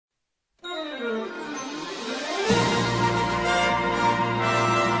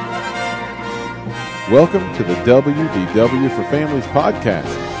Welcome to the WDW for Families podcast,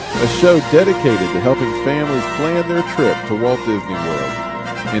 a show dedicated to helping families plan their trip to Walt Disney World.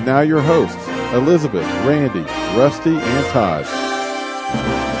 And now your hosts, Elizabeth, Randy, Rusty, and Todd.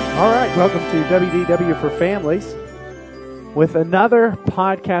 All right, welcome to WDW for Families with another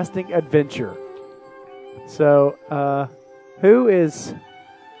podcasting adventure. So, who is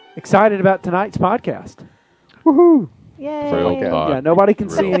excited about tonight's podcast? Woohoo! Yay! Yeah, nobody can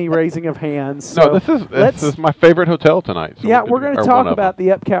see any raising of hands. So No, this is my favorite hotel tonight. So we're going to talk about the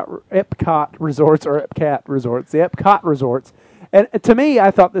Epcot Resorts, the Epcot Resorts. And to me,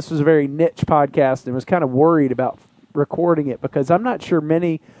 I thought this was a very niche podcast and was kind of worried about recording it because I'm not sure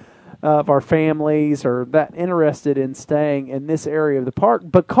many of our families are that interested in staying in this area of the park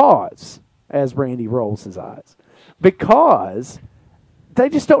because, as Randy rolls his eyes, because they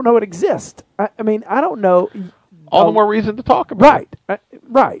just don't know it exists. I mean, I don't know. All the more reason to talk about it.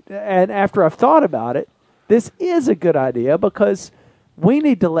 Right. And after I've thought about it, this is a good idea because we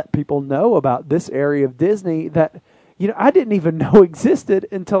need to let people know about this area of Disney that, I didn't even know existed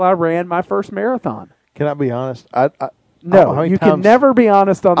until I ran my first marathon. Can I be honest? No, you can never be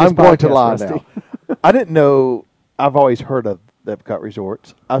honest on this podcast. I'm going to lie Rusty. now. I didn't know. I've always heard of the Epcot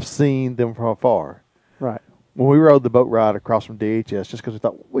Resorts. I've seen them from afar. Right. When we rode the boat ride across from DHS, just because we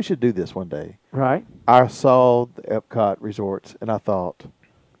thought we should do this one day. Right. I saw the Epcot Resorts, and I thought,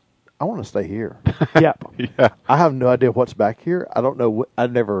 I want to stay here. Yep. Yeah. I have no idea what's back here. I don't know.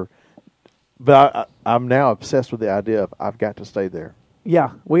 But I'm now obsessed with the idea of I've got to stay there.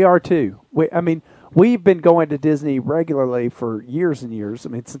 Yeah, we are too. We've been going to Disney regularly for years and years.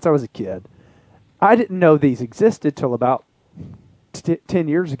 Since I was a kid. I didn't know these existed till about 10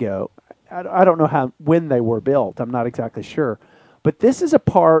 years ago. I don't know when they were built. I'm not exactly sure. But this is a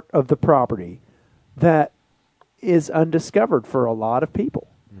part of the property that is undiscovered for a lot of people.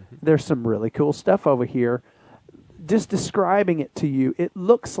 Mm-hmm. There's some really cool stuff over here. Just describing it to you, it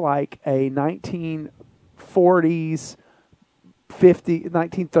looks like a 1930s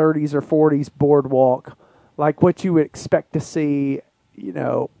or 40s boardwalk, like what you would expect to see,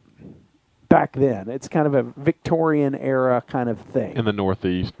 back then. It's kind of a Victorian era kind of thing. In the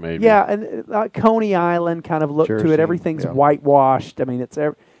Northeast, maybe. Yeah, and Coney Island kind of look to it. Everything's whitewashed. It's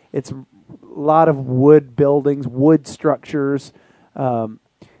a lot of wood buildings, wood structures.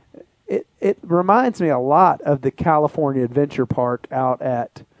 It reminds me a lot of the California Adventure Park out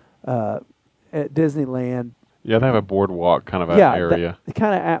at Disneyland. Yeah, they have a boardwalk kind of area. The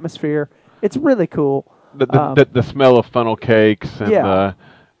kind of atmosphere. It's really cool. The smell of funnel cakes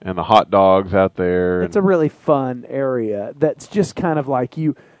and the hot dogs out there. It's a really fun area that's just kind of like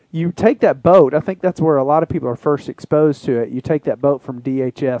you take that boat. I think that's where a lot of people are first exposed to it. You take that boat from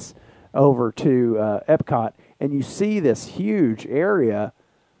DHS over to Epcot, and you see this huge area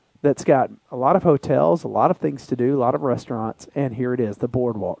that's got a lot of hotels, a lot of things to do, a lot of restaurants, and here it is, the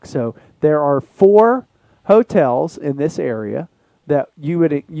boardwalk. So there are 4 hotels in this area that you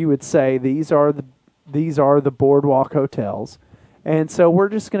would say these are the boardwalk hotels. And so we're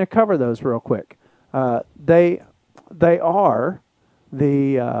just going to cover those real quick. They are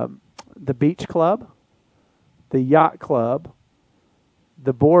the Beach Club, the Yacht Club,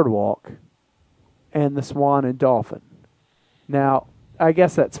 the Boardwalk, and the Swan and Dolphin. Now, I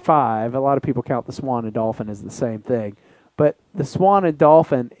guess that's 5. A lot of people count the Swan and Dolphin as the same thing. But the Swan and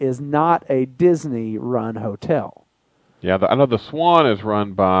Dolphin is not a Disney-run hotel. Yeah, I know the Swan is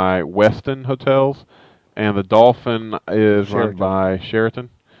run by Westin Hotels, and the Dolphin is run by Sheraton.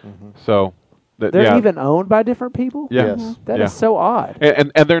 Mm-hmm. So they're even owned by different people? Yeah. Yes. That is so odd.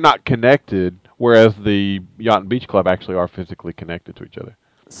 And they're not connected, whereas the Yacht and Beach Club actually are physically connected to each other.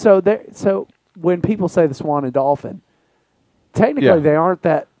 So when people say the Swan and Dolphin, technically they aren't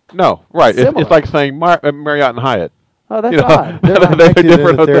that No, right. similar. It's like saying Marriott and Hyatt. Oh, that's odd. They're not They're connected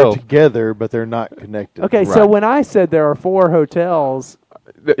different in that hotels. They're together, but they're not connected. Okay, so when I said there are 4 hotels...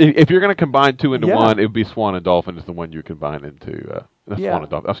 If you're going to combine 2 into Yeah. one, it would be Swan and Dolphin is the one you combine into Swan and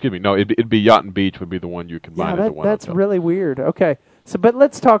Dolphin. Excuse me. No, it'd be Yacht and Beach would be the one you combine into one. That's hotel. really weird. Okay, but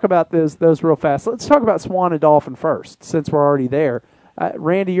let's talk about those real fast. Let's talk about Swan and Dolphin first, since we're already there.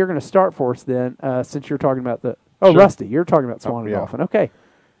 Randy, you're going to start for us then, since you're talking about the... Oh, Sure. Rusty, you're talking about Swan and Dolphin. Okay.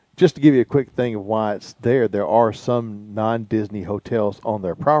 Just to give you a quick thing of why it's there are some non-Disney hotels on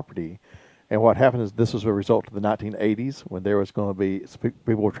their property. And what happened is this was a result of the 1980s when there was going to be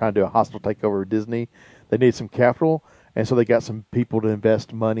people were trying to do a hostile takeover of Disney. They needed some capital, and so they got some people to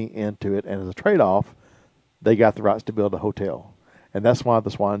invest money into it. And as a trade-off, they got the rights to build a hotel, and that's why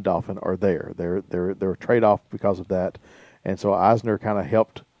the Swan and Dolphin are there. They're a trade-off because of that. And so Eisner kind of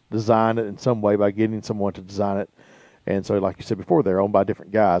helped design it in some way by getting someone to design it. And so, like you said before, they're owned by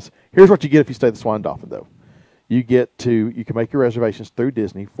different guys. Here's what you get if you stay at the Swan and Dolphin, though. You can make your reservations through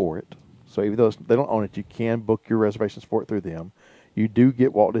Disney for it. So even though they don't own it, you can book your reservations for it through them. You do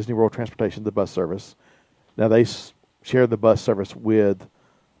get Walt Disney World Transportation, the bus service. Now, they share the bus service with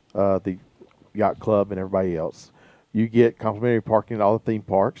the Yacht Club and everybody else. You get complimentary parking at all the theme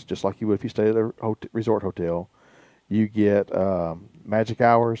parks, just like you would if you stayed at a resort hotel. You get magic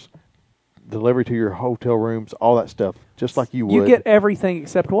hours, delivery to your hotel rooms, all that stuff, just like you would. You get everything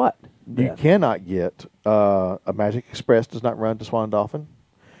except what? You cannot get a Magic Express does not run to Swan and Dolphin.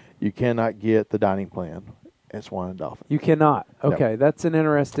 You cannot get the dining plan at Swan and Dolphin. You cannot. Okay, No. That's an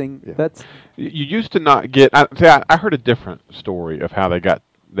interesting. Yeah. That's You used to not get. I heard a different story of how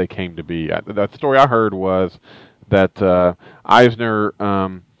they came to be. The story I heard was that Eisner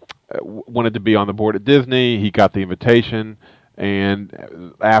wanted to be on the board at Disney. He got the invitation,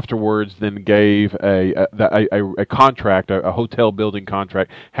 and afterwards then gave a contract, a hotel building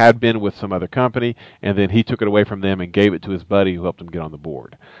contract, had been with some other company, and then he took it away from them and gave it to his buddy who helped him get on the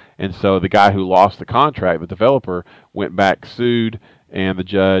board. And so the guy who lost the contract, the developer, went back, sued, and the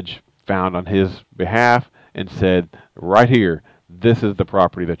judge found on his behalf and said, right here, this is the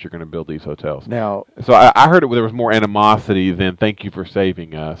property that you're going to build these hotels. Now, So I heard there was more animosity than thank you for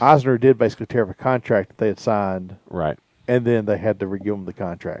saving us. Eisner did basically tear up a contract that they had signed, Right. and then they had to re-give them the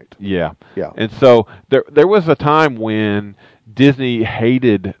contract. Yeah. Yeah. And so there was a time when Disney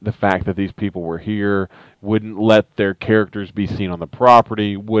hated the fact that these people were here, wouldn't let their characters be seen on the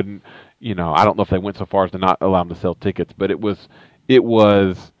property, wouldn't, I don't know if they went so far as to not allow them to sell tickets, but there was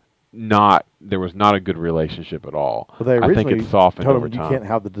not a good relationship at all. Well, they I think originally it softened told over them you time. can't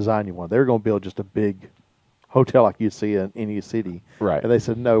have the design you want. They were going to build just a big hotel like you'd see in any city. Right. And they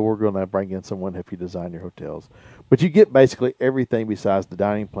said, no, we're going to bring in someone to help you design your hotels. But you get basically everything besides the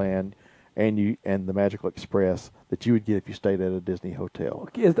dining plan and the Magical Express that you would get if you stayed at a Disney hotel.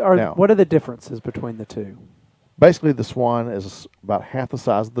 Now, what are the differences between the two? basically, the Swan is about half the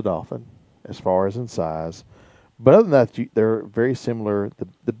size of the Dolphin as far as in size. But other than that, they're very similar.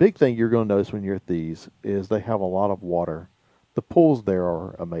 The big thing you're going to notice when you're at these is they have a lot of water. The pools there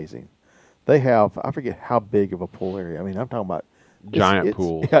are amazing. They have, I forget how big of a pool area. I mean, I'm talking about Giant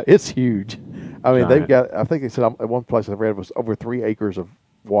pool. Yeah, it's huge. I mean, they've Giant. got, I think they said at one place I read was over 3 acres of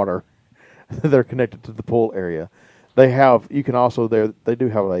water that are connected to the pool area. You can also they do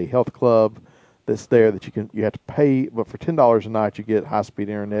have a health club that's there that you have to pay, but for $10 a night you get high-speed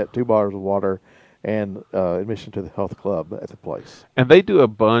internet, 2 bottles of water, and admission to the health club at the place. And they do a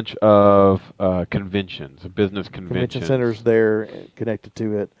bunch of conventions, business conventions. Convention centers there connected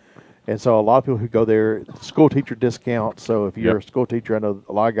to it. And so a lot of people who go there, school teacher discount. So if you're Yep. a school teacher, I know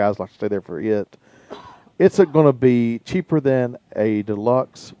a lot of guys like to stay there for it. It's going to be cheaper than a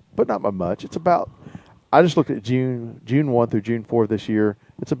deluxe, but not by much. It's about, I just looked at June 1 through June 4 this year.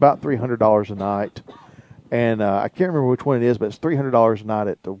 It's about $300 a night. And I can't remember which one it is, but it's $300 a night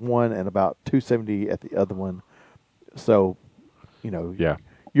at the one and about $270 at the other one. So, Yeah.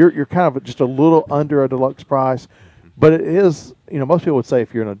 you're kind of just a little under a deluxe price. But it is, most people would say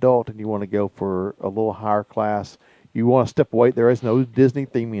if you're an adult and you want to go for a little higher class, you want to step away. There is no Disney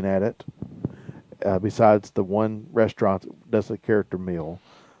theming at it, besides the one restaurant that does a character meal.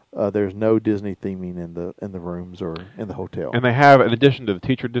 There's no Disney theming in the rooms or in the hotel. And they have, in addition to the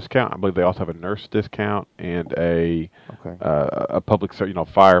teacher discount, I believe they also have a nurse discount and a public,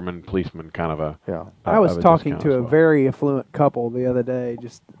 fireman, policeman kind of a. Yeah. I was of a talking discount to as a well. very affluent couple the other day.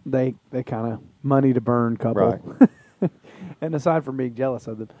 Just they kind of money to burn couple. Right. And aside from being jealous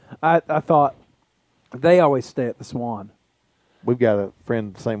of them, I thought they always stay at the Swan. We've got a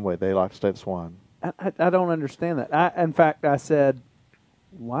friend the same way. They like to stay at Swan. I don't understand that. In fact, I said,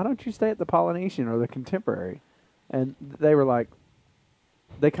 why don't you stay at the Polynesian or the Contemporary? And they were like,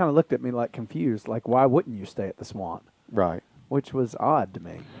 they kind of looked at me like confused, like, why wouldn't you stay at the Swan? Right. Which was odd to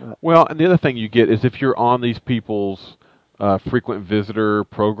me. Well, and the other thing you get is if you're on these people's frequent visitor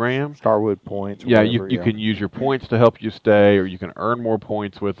programs, Starwood points. yeah, whatever, you can use your points to help you stay, or you can earn more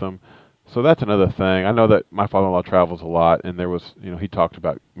points with them. So that's another thing. I know that my father-in-law travels a lot, and there was, he talked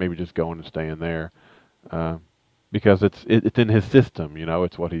about maybe just going and staying there, because it's in his system.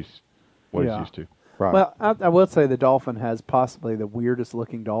 It's what he's used to. Right. Well, I will say the dolphin has possibly the weirdest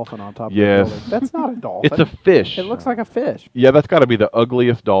looking dolphin on top of Yes. the building. That's not a dolphin. It's a fish. It looks like a fish. Yeah, that's got to be the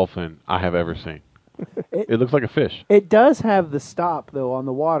ugliest dolphin I have ever seen. It- It looks like a fish. It does have the stop, though, on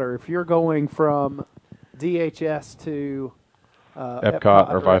the water. If you're going from DHS to Epcot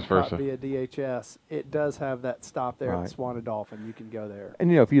or vice Epcot versa. via DHS, it does have that stop there at Right. the Swan and Dolphin. You can go there.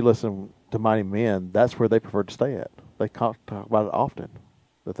 And if you listen to Mighty Men, that's where they prefer to stay at. They talk about it often.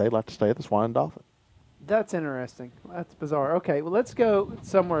 that they like to stay at the Swan and Dolphin. That's interesting. That's bizarre. Okay, well, let's go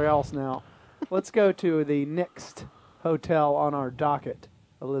somewhere else now. Let's go to the next hotel on our docket.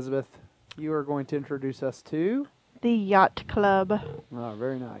 Elizabeth, you are going to introduce us to? The Yacht Club. Oh,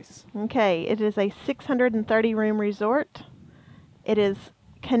 very nice. Okay, it is a 630-room resort. It is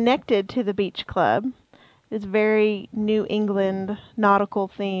connected to the Beach Club. It's very New England nautical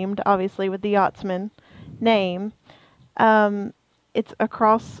themed, obviously, with the Yachtsman name. It's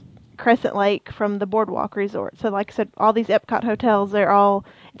across Crescent Lake from the Boardwalk Resort. So like I said, all these Epcot hotels,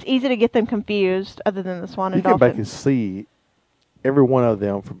 it's easy to get them confused other than the Swan and You can Dolphin. back and see every one of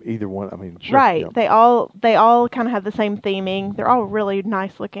them from either one. I mean, sure, Right. you know. They all kind of have the same theming. They're all really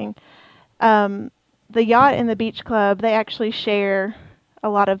nice looking. The Yacht and the Beach Club, they actually share a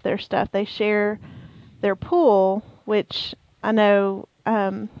lot of their stuff. They share their pool, which I know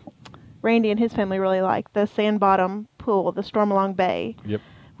Randy and his family really like, the Sand Bottom Pool, the Stormalong Bay. Yep.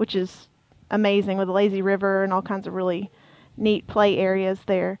 Which is amazing with a lazy river and all kinds of really neat play areas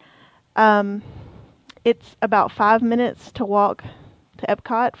there. It's about 5 minutes to walk to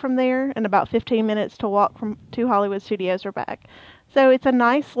Epcot from there and about 15 minutes to walk to Hollywood Studios or back. So it's a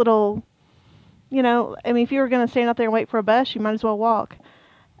nice little, if you were going to stand out there and wait for a bus, you might as well walk.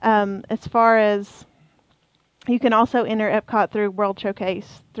 As far as, you can also enter Epcot through World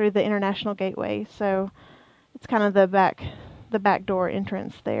Showcase, through the International Gateway. So it's kind of the back door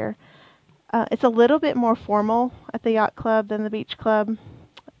entrance there. It's a little bit more formal at the Yacht Club than the Beach Club.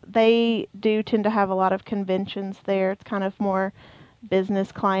 They do tend to have a lot of conventions there. It's kind of more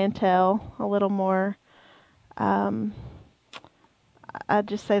business clientele, a little more, I'd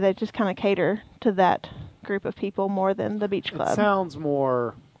just say they just kind of cater to that group of people more than the Beach Club. It sounds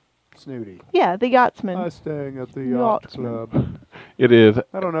more snooty. Yeah, the Yachtsman. I'm staying at the Yacht Club. It is.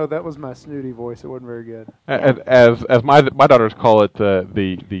 I don't know. That was my snooty voice. It wasn't very good. As my daughters call it,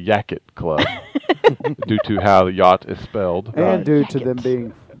 the Yacket Club, due to how the yacht is spelled. And due to Yacket. them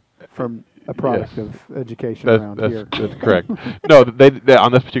being from a product Yes. of education around here. That's correct. No, they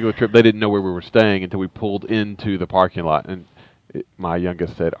on this particular trip they didn't know where we were staying until we pulled into the parking lot, and my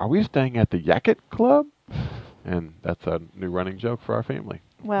youngest said, "Are we staying at the Yacket Club?" And that's a new running joke for our family.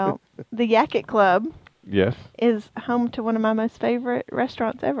 Well, the Yacket Club Yes. is home to one of my most favorite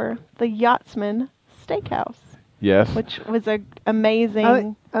restaurants ever, the Yachtsman Steakhouse, Yes. which was an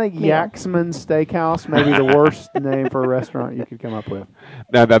amazing. I think meal. Yaxman's Steakhouse may be the worst name for a restaurant you could come up with.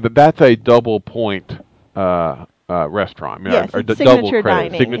 Now that's a double point restaurant. I mean, Yes, or it's double signature credit.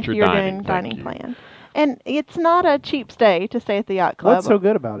 dining. Signature if you're dining. doing Thank dining you. plan, and it's not a cheap stay to stay at the Yacht Club. What's so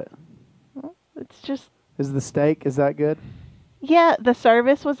good about it? It's just Is the steak, is that good? yeah, the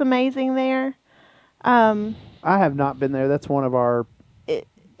service was amazing there. I have not been there. That's one of our...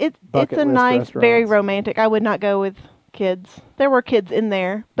 It's Bucket a list nice, very restaurants. romantic. I would not go with kids. There were kids in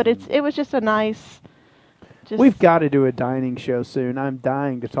there, but it was just a nice. Just, We've got to do a dining show soon. I'm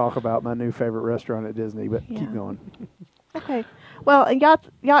dying to talk about my new favorite restaurant at Disney, but Yeah. keep going. Okay. Well, a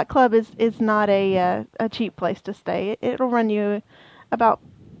yacht club is not a cheap place to stay. It'll run you about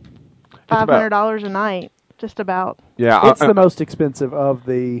 $500 a night, just about. Yeah. It's the most expensive of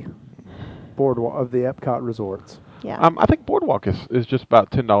the boardwalk of the Epcot resorts. Yeah. I think Boardwalk is just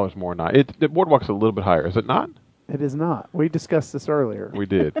about $10 more a night. The Boardwalk's a little bit higher, is it not? It is not. We discussed this earlier. We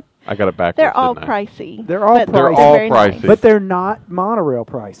did. I got it backwards. They're all didn't I? pricey. They're all but pricey. They're all very nice. pricey. But they're not monorail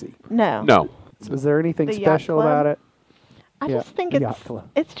pricey. No. No. Is there anything The Yacht special Club? about it? I Yeah, just think the Yacht Club.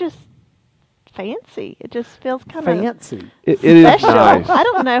 it's just fancy. It just feels kind of Fancy. It is special. nice. I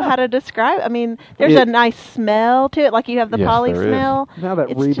don't know how to describe. I mean, there's a nice smell to it, like you have the Yes, poly there is. smell. Now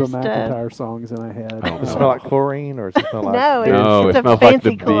that It's Reba just, McEntire song's in my head. Oh, Does it smell like chlorine, or does it smell like... No, No, It's it a smells like the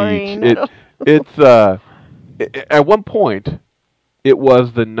fancy chlorine. beach. It's at one point, it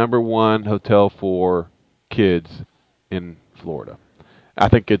was the #1 hotel for kids in Florida. I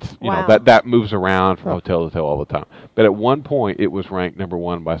think it's Wow. that moves around from hotel to hotel all the time. But at one point, it was ranked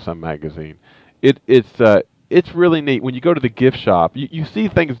 #1 by some magazine. It's really neat when you go to the gift shop. You see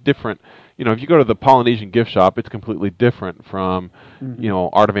things different. You know, if you go to the Polynesian gift shop, it's completely different from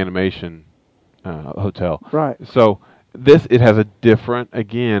Art of Animation hotel. Right. So it has a different,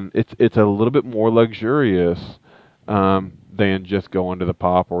 again, it's a little bit more luxurious than just going to the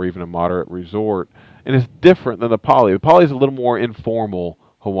Pop or even a moderate resort. And it's different than the Poly. The Poly is a little more informal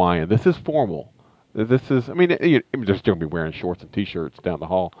Hawaiian. This is formal. This is, I mean, they're still going to be wearing shorts and T-shirts down the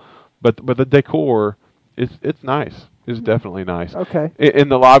hall. But the decor, it's nice. It's definitely nice. Okay. In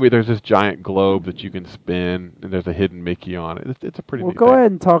the lobby, there's this giant globe that you can spin, and there's a hidden Mickey on it. It's a pretty Well, neat go thing.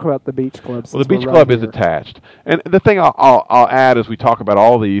 ahead and talk about the beach club. Well, the since we're beach right club is here. attached, and the thing I'll add as we talk about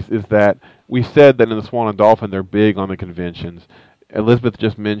all these is that we said that in the Swan and Dolphin they're big on the conventions. Elizabeth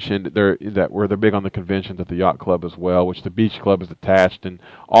just mentioned that they're big on the conventions at the yacht club as well, which the beach club is attached. And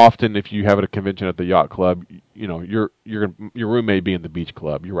often, if you have a convention at the yacht club, your room may be in the beach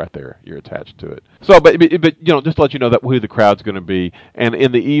club. You're right there. You're attached to it. So, but just to let you know that who the crowd's going to be. And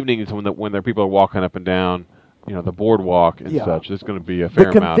in the evenings when the people are walking up and down, the boardwalk and such, there's going to be a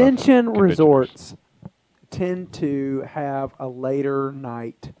fair amount of convention resorts tend to have a later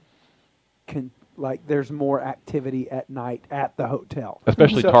night. Like there's more activity at night at the hotel,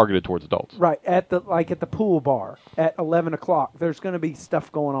 especially targeted towards adults. Right at the pool bar at 11 o'clock. There's going to be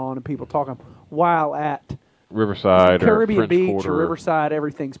stuff going on and people talking. While at Riverside Caribbean or French Beach Quarter or Riverside,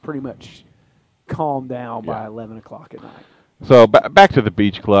 everything's pretty much calmed down by 11 o'clock at night. So back to the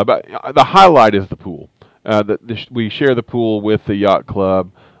beach club. The highlight is the pool. We share the pool with the yacht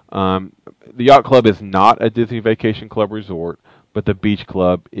club. The yacht club is not a Disney Vacation Club resort, but the beach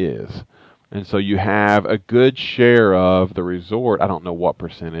club is. And so you have a good share of the resort. I don't know what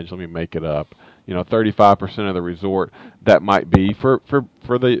percentage. Let me make it up. 35% of the resort that might be for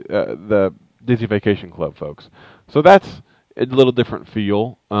the Disney Vacation Club folks. So that's a little different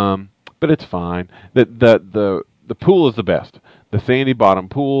feel, but it's fine. The pool is the best. The sandy bottom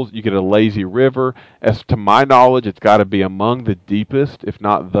pools. You get a lazy river. As to my knowledge, it's got to be among the deepest, if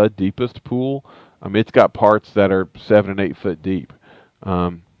not the deepest pool. It's got parts that are 7 and 8 foot deep.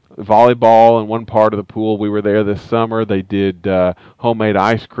 Volleyball in one part of the pool. We were there this summer. They did homemade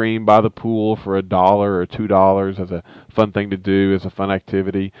ice cream by the pool for $1 or $2 as a fun thing to do, as a fun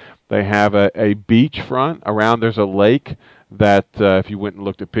activity. They have a beachfront around. There's a lake that if you went and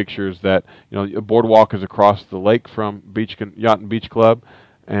looked at pictures, that a boardwalk is across the lake from Yacht and Beach Club,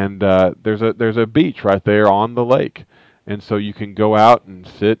 and there's a beach right there on the lake. And so you can go out and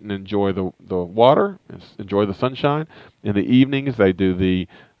sit and enjoy the water, and enjoy the sunshine. In the evenings, they do the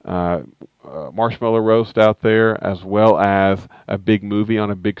marshmallow roast out there, as well as a big movie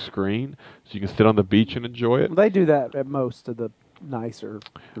on a big screen, so you can sit on the beach and enjoy it. Well, they do that at most of the nicer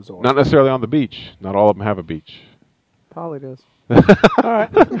resorts. Not necessarily on the beach. Not all of them have a beach. Poly does. All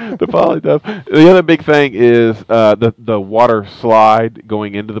right. The Poly does. The other big thing is the water slide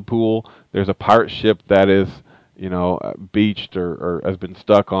going into the pool. There's a pirate ship that is beached or has been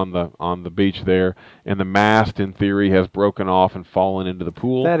stuck on the beach there, and the mast in theory has broken off and fallen into the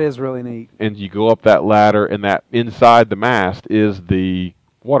pool. That is really neat. And you go up that ladder, and that inside the mast is the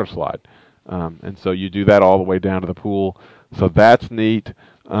water slide, and so you do that all the way down to the pool. So that's neat.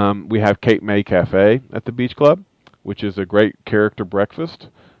 We have Cape May Cafe at the Beach Club, which is a great character breakfast.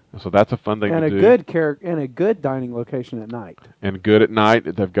 So that's a fun thing to do. And a good dining location at night. And good at night.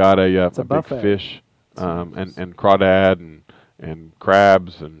 They've got a big fish. And crawdad and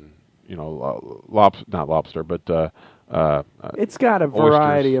crabs and not lobster, but it's got a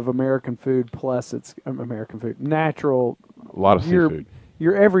variety oysters. of American food, plus it's American food, natural. A lot of seafood.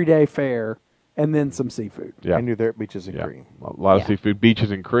 Your everyday fare, and then some seafood. Yeah, and you're there at Beaches and Cream. A lot of seafood. Beaches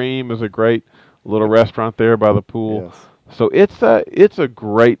and Cream is a great little restaurant there by the pool. Yes. So it's a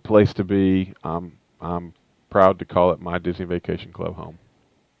great place to be. I'm proud to call it my Disney Vacation Club home.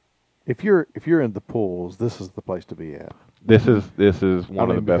 If you're in the pools, this is the place to be at. This is one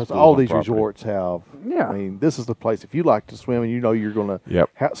of the best. Because all pools on these property. resorts have. Yeah. I mean, this is the place. If you like to swim and you're going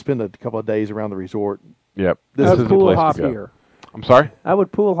to spend a couple of days around the resort. Yep. This is the pool place hop to go. here. I'm sorry? I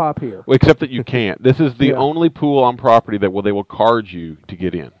would pool hop here. Well, except that you can't. This is the only pool on property that they will card you to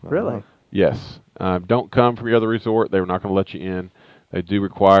get in. Really? Yes. Don't come from your other resort. They're not going to let you in. They do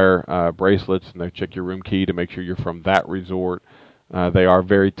require bracelets, and they check your room key to make sure you're from that resort. They are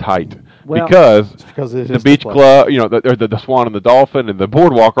very tight because the beach club, the Swan and the Dolphin and the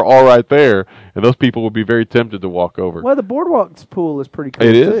Boardwalk are all right there, and those people would be very tempted to walk over. Well, the Boardwalk's pool is pretty cool.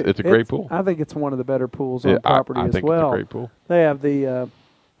 It is. Too. It's a great pool. I think it's one of the better pools on property I as think well. it's a great pool. They have the,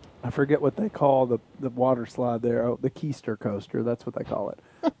 I forget what they call the water slide there. Oh, the Keister coaster. That's what they call it.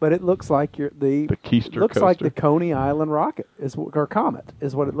 But it looks like the Keister looks coaster. like the Coney Island rocket or comet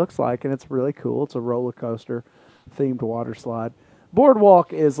is what it looks like, and it's really cool. It's a roller coaster themed water slide.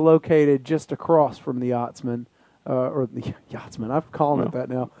 Boardwalk is located just across from the Yachtsman, or the Yachtsman. I'm calling it that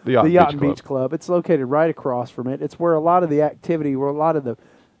now. The Yacht and Beach Club. It's located right across from it. It's where a lot of the activity,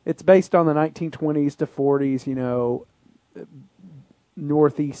 it's based on the 1920s to 40s,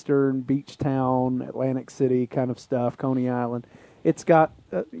 northeastern beach town, Atlantic City kind of stuff, Coney Island. It's got,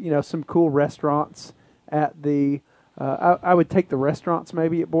 some cool restaurants at the, I would take the restaurants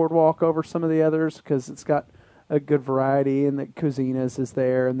maybe at Boardwalk over some of the others because it's got a good variety, and the Cuisinas is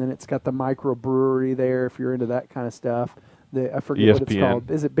there, and then it's got the microbrewery there if you're into that kind of stuff. I forget what it's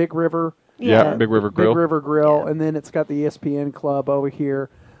called. Is it Big River? Yeah, Big River Grill. Big River Grill, and then it's got the ESPN Club over here.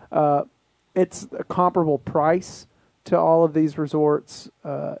 It's a comparable price to all of these resorts.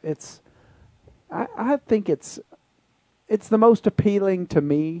 I think it's the most appealing to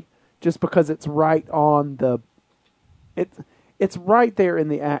me, just because it's right on the it's right there in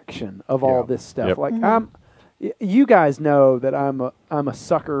the action of all this stuff. Yep. Like you guys know that I'm a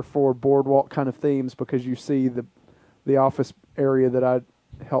sucker for boardwalk kind of themes, because you see the office area that I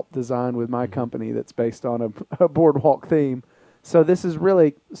helped design with my company that's based on a boardwalk theme. So this is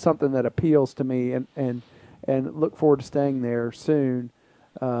really something that appeals to me, and look forward to staying there soon.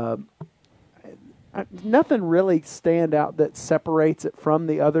 Nothing really stand out that separates it from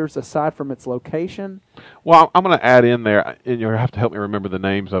the others aside from its location. Well, I'm going to add in there, and you'll have to help me remember the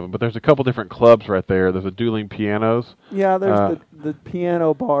names of them, but there's a couple different clubs right there. There's a Dueling Pianos. Yeah, there's the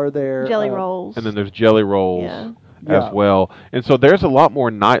piano bar there. Jelly Rolls. And then there's Jelly Rolls Yeah. as well. And so there's a lot more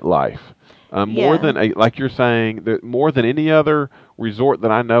nightlife. More Yeah. than, like you're saying, more than any other resort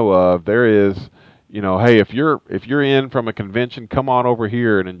that I know of, there is... hey, if you're in from a convention, come on over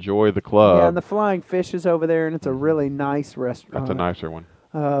here and enjoy the club. Yeah, and the Flying Fish is over there, and it's a really nice restaurant. That's a nicer one.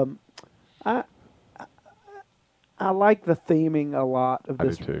 I like the theming a lot of I do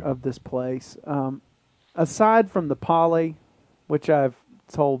this too. of this place. Aside from the Poly, which I've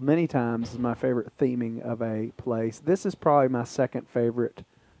told many times is my favorite theming of a place, this is probably my second favorite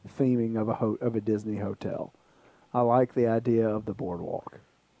theming of a Disney hotel. I like the idea of the boardwalk.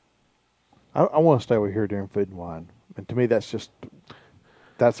 I want to stay over here during Food and Wine, and to me, that's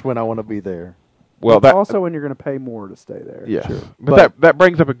when I want to be there. Well, It's also when you're going to pay more to stay there. yes, Sure. but that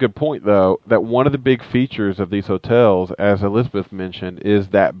brings up a good point, though. That one of the big features of these hotels, as Elizabeth mentioned, is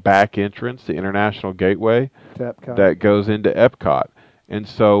that back entrance, the International Gateway, To Epcot. that goes into Epcot. And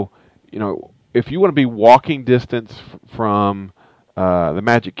so, if you want to be walking distance from the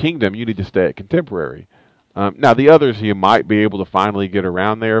Magic Kingdom, you need to stay at Contemporary. Now, the others you might be able to finally get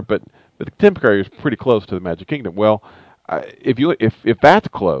around there, but the Contemporary is pretty close to the Magic Kingdom. Well, if that's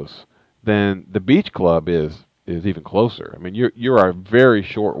close, then the Beach Club is even closer. I mean, you're a very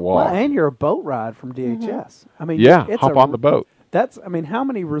short walk. Well, and you're a boat ride from DHS. I mean, Yeah, it's hop on the boat. How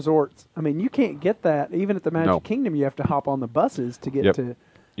many resorts? I mean, you can't get that even at the Magic No. Kingdom. You have to hop on the buses to get Yep. to.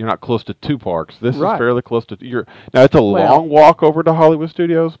 You're not close to two parks. This Right. is fairly close to. Now it's a long walk over to Hollywood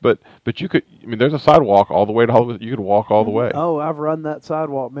Studios, but you could. I mean, there's a sidewalk all the way to Hollywood. You could walk all the way. Oh, I've run that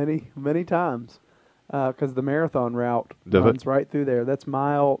sidewalk many times because the marathon route Does it? runs right through there. That's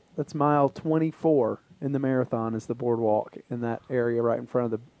mile 24 in the marathon is the boardwalk in that area right in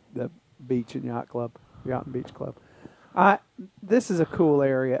front of the beach and yacht and beach club. This is a cool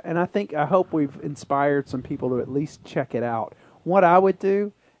area, and I hope we've inspired some people to at least check it out. What I would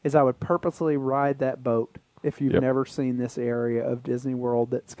do is I would purposely ride that boat if you've Yep. never seen this area of Disney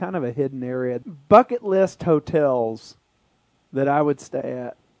World. That's kind of a hidden area. Bucket list hotels that I would stay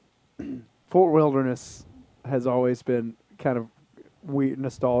at. Fort Wilderness has always been kind of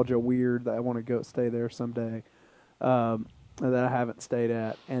weird that I want to go stay there someday. That I haven't stayed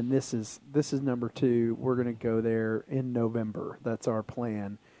at, and this is number 2. We're going to go there in November. That's our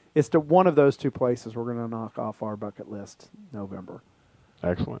plan. It's to one of those two places we're going to knock off our bucket list November.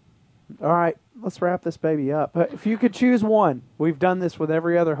 Excellent. All right, let's wrap this baby up. If you could choose one, we've done this with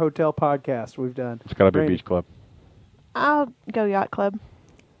every other hotel podcast we've done. It's got to be Randy. Beach Club. I'll go Yacht Club.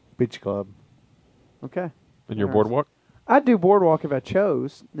 Beach Club. Okay. And your Nice. boardwalk? I'd do Boardwalk if I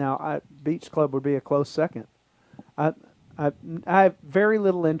chose. Now, Beach Club would be a close second. I have very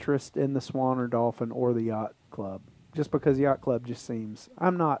little interest in the Swan or Dolphin or the Yacht Club, just because Yacht Club just seems...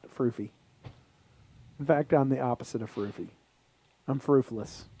 I'm not froofy. In fact, I'm the opposite of froofy. I'm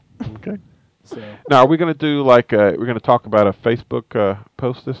froofless. Okay. So Now, are we going to do we're going to talk about a Facebook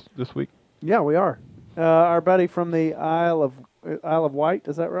post this week? yeah, we are. Our buddy from the Isle of Wight,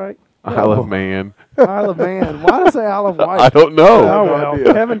 is that right? Isle of Man. Isle of Man. Why did I say Isle of Wight? I don't know. Oh, no well.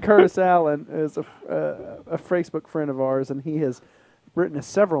 idea. Kevin Curtis Allen is a Facebook friend of ours, and he has written us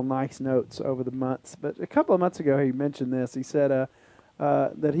several nice notes over the months. But a couple of months ago, he mentioned this. He said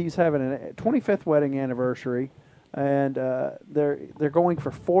that he's having a 25th wedding anniversary, and they're going for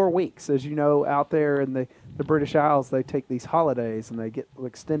 4 weeks. As you know, out there in the British Isles, they take these holidays, and they get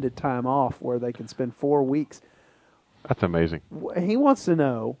extended time off where they can spend 4 weeks. That's amazing. He wants to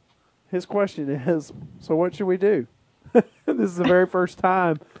know, his question is, so what should we do? This is the very first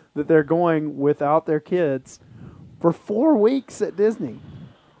time that they're going without their kids for 4 weeks at Disney.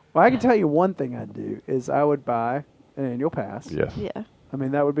 Well, I can tell you one thing I'd do is I would buy an annual pass. Yes. Yeah. I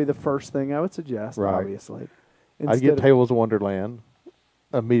mean, that would be the first thing I would suggest, Right. obviously. I'd Instead get of- Tables of Wonderland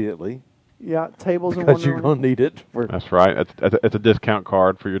immediately Yeah, tables and because you're Wonderland. going to need it. That's right. It's a discount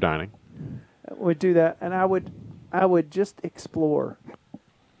card for your dining. Would do that, and I would just explore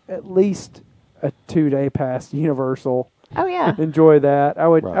at least a 2-day pass to Universal. Oh yeah. Enjoy that. I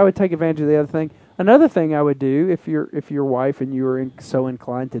would Right. take advantage of the other thing. Another thing I would do if your wife and you are so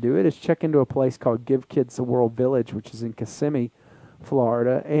inclined to do it is check into a place called Give Kids the World Village, which is in Kissimmee,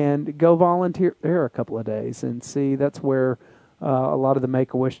 Florida, and go volunteer there a couple of days and see. That's where a lot of the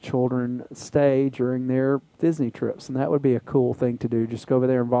Make-A-Wish children stay during their Disney trips, and that would be a cool thing to do. Just go over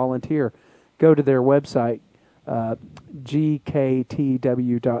there and volunteer. Go to their website,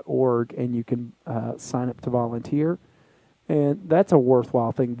 gktw.org, and you can sign up to volunteer. And that's a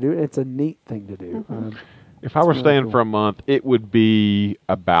worthwhile thing to do. It's a neat thing to do. If I were really staying cool. for a month, it would be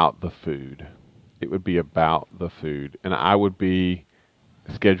about the food. It would be about the food. And I would be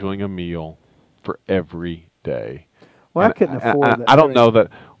scheduling a meal for every day. Well, And I couldn't afford that. I don't know that.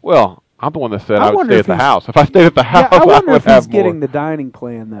 Well, I'm the one that said I I would wonder stay if at the he's- house. If I stayed at the house, Yeah, I I wonder would if he's have more. getting the dining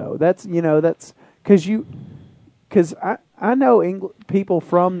plan though. That's because I know people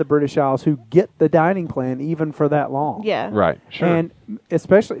from the British Isles who get the dining plan even for that long. Yeah. Right, sure. And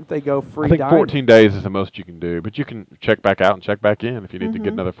especially if they go free I think dining. 14 days is the most you can do, but you can check back out and check back in if you need to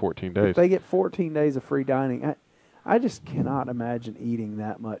get another 14 days. If they get 14 days of free dining, I just cannot imagine eating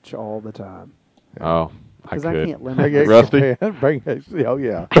that much all the time. Oh, I Because I could. can't Bring limit Rusty? Bring oh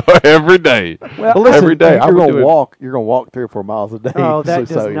yeah. Every day. Well, Well, listen, Every day. I You're would gonna do it. walk. You're gonna walk 3 or 4 miles a day. Oh, that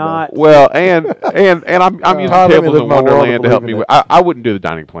so does you know. not. Well, and I'm using Todd, let me tables live in my world Wonderland and to help believe me in with. I wouldn't do the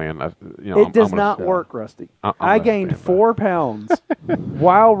dining plan. It does I'm not gonna, work, Rusty. I'm I gonna gained stand by. 4 pounds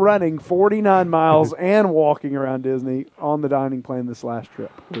while running 49 miles and walking around Disney on the dining plan this last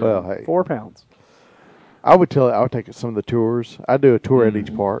trip. Well, hey. 4 pounds. I would take some of the tours. I do a tour at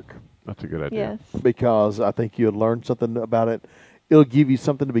each park That's a good idea. Yes. because I think you'll learn something about it. It'll give you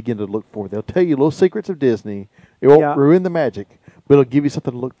something to begin to look for. They'll tell you little secrets of Disney. It won't Yeah. ruin the magic, but it'll give you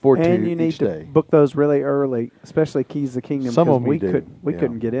something to look forward And to you need each to day. book those really early, especially Keys of the Kingdom. Some of 'cause them we you do, we yeah.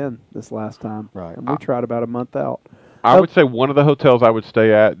 couldn't get in this last time. Right. And we tried about a month out. I Oh. would say one of the hotels I would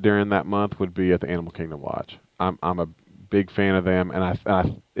stay at during that month would be at the Animal Kingdom Lodge. I'm a big fan of them, and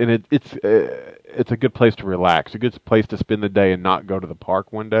it's a good place to relax, a good place to spend the day and not go to the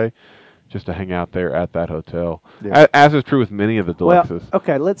park one day, just to hang out there at that hotel. Yeah. As is true with many of the Well, deluxes.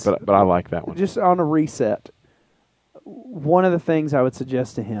 okay, let's. But I like that one. Just on a reset, one of the things I would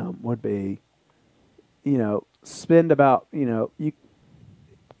suggest to him would be, spend about, you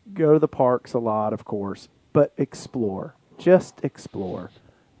go to the parks a lot, of course, but explore. Just explore.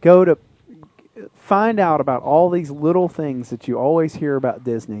 Find out about all these little things that you always hear about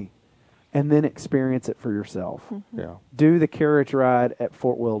Disney, and then experience it for yourself. Yeah. Do the carriage ride at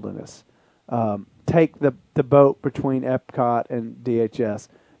Fort Wilderness. Take the boat between Epcot and DHS.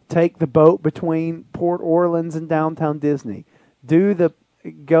 Take the boat between Port Orleans and Downtown Disney. Go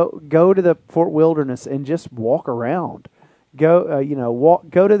to the Fort Wilderness and just walk around. Go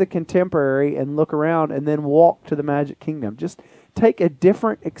to the Contemporary and look around, and then walk to the Magic Kingdom. Just take a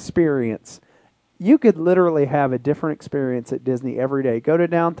different experience. You could literally have a different experience at Disney every day. Go to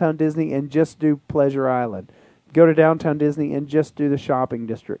Downtown Disney and just do Pleasure Island. Go to Downtown Disney and just do the shopping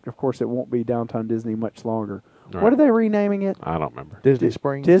district. Of course, it won't be Downtown Disney much longer. Right. What are they renaming it? I don't remember. Disney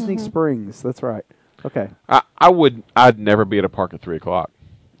Springs. Disney Springs. That's right. Okay. I'd never be at a park at 3:00.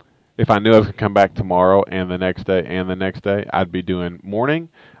 If I knew I was going to come back tomorrow and the next day and the next day, I'd be doing morning.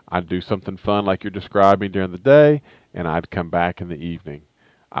 I'd do something fun like you're describing during the day, and I'd come back in the evening.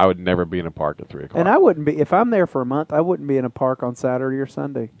 I would never be in a park at 3:00. And I wouldn't be, if I'm there for a month, I wouldn't be in a park on Saturday or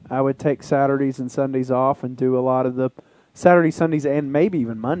Sunday. I would take Saturdays and Sundays off and do a lot of the Saturdays, Sundays, and maybe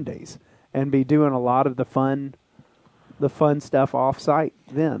even Mondays, and be doing a lot of the fun stuff off-site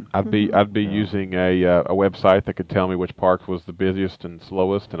then. I'd be using a website that could tell me which park was the busiest and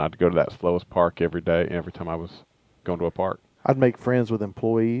slowest, and I'd go to that slowest park every day, every time I was going to a park. I'd make friends with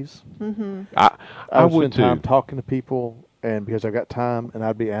employees. I would would spend time too. talking to people, and because I've got time, and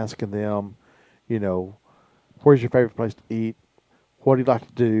I'd be asking them, where's your favorite place to eat? What do you like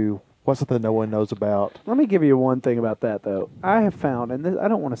to do? What's something no one knows about? Let me give you one thing about that, though. I have found, and I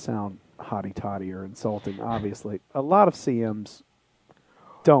don't want to sound hotty-totty or insulting, obviously, a lot of CMs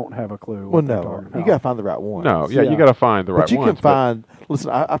don't have a clue what Well, they're no, talking about. you got to find the right one. No, yeah, Yeah. you got to find the right but you ones. can find. Listen,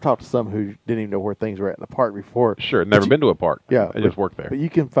 I've talked to some who didn't even know where things were at in the park before. Sure, But never you- been to a park. Yeah, I just work there. But you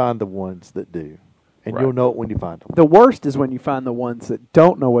can find the ones that do, and Right. you'll know it when you find them. The worst is when you find the ones that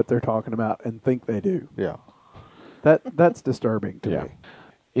don't know what they're talking about and think they do. Yeah. That's disturbing to Yeah. me.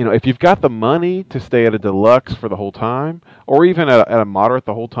 If you've got the money to stay at a deluxe for the whole time, or even at a moderate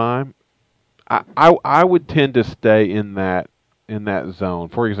the whole time, I would tend to stay in that zone.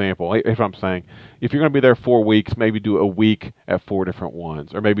 For example, if I'm saying, if you're going to be there 4 weeks, maybe do a week at 4 different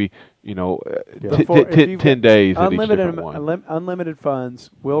ones, or maybe If you've 10 got days at each different one. Unlimited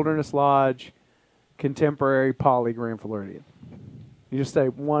funds, Wilderness Lodge, Contemporary, Poly, Grand Floridian. You just say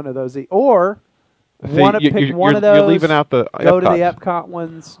one of those, or See, want to pick one of those. You're leaving out the go to the Epcots. Epcot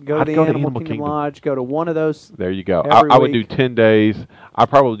ones. Go I'd to the go to Animal Animal Kingdom Kingdom. Lodge. Go to one of those. There you go. Every I would do week. 10 days. I'd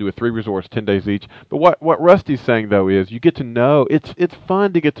probably do 3 resorts, 10 days each. But what Rusty's saying, though, is you get to know, it's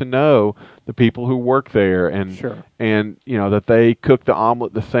fun to get to know the people who work there and, Sure. and you know, that they cook the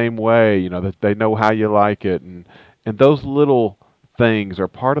omelet the same way, you know, that they know how you like it. And those little things are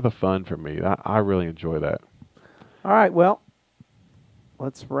part of the fun for me. I really enjoy that. All right, well,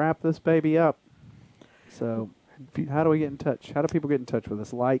 let's wrap this baby up. So, how do we get in touch? How do people get in touch with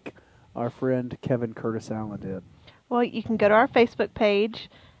us, like our friend Kevin Curtis Allen did? Well, you can go to our Facebook page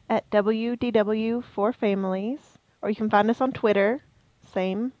at WDW for Families, or you can find us on Twitter.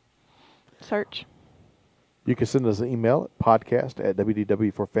 Same search. You can send us an email at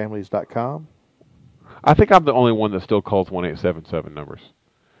podcast@wdwforfamilies.com. I think I'm the only one that still calls 1877 numbers.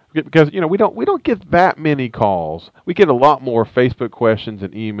 Because, you know, we don't get that many calls. We get a lot more Facebook questions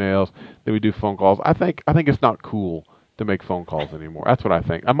and emails than we do phone calls. I think it's not cool to make phone calls anymore. That's what I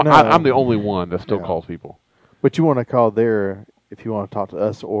think. I'm the only one that still calls people. But you want to call there if you want to talk to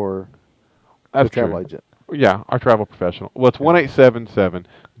us or That's the travel true. agent. Yeah, our travel professional. Well, it's 1877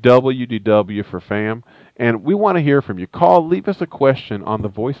 WDW for FAM, and we want to hear from you. Call, leave us a question on the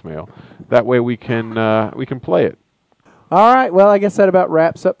voicemail. That way we can play it. All right, well, I guess that about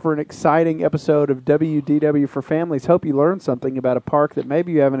wraps up for an exciting episode of WDW for Families. Hope you learned something about a park that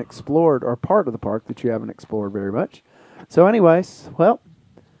maybe you haven't explored, or part of the park that you haven't explored very much. So anyways, well,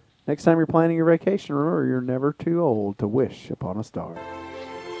 next time you're planning your vacation, remember, you're never too old to wish upon a star.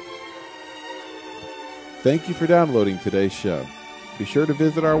 Thank you for downloading today's show. Be sure to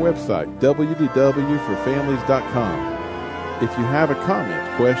visit our website, wdwforfamilies.com. If you have a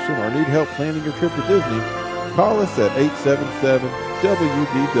comment, question, or need help planning your trip to Disney, call us at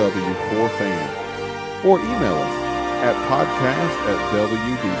 877-WDW4FAM or email us at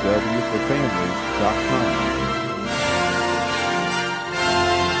podcast@wdwforfamilies.com.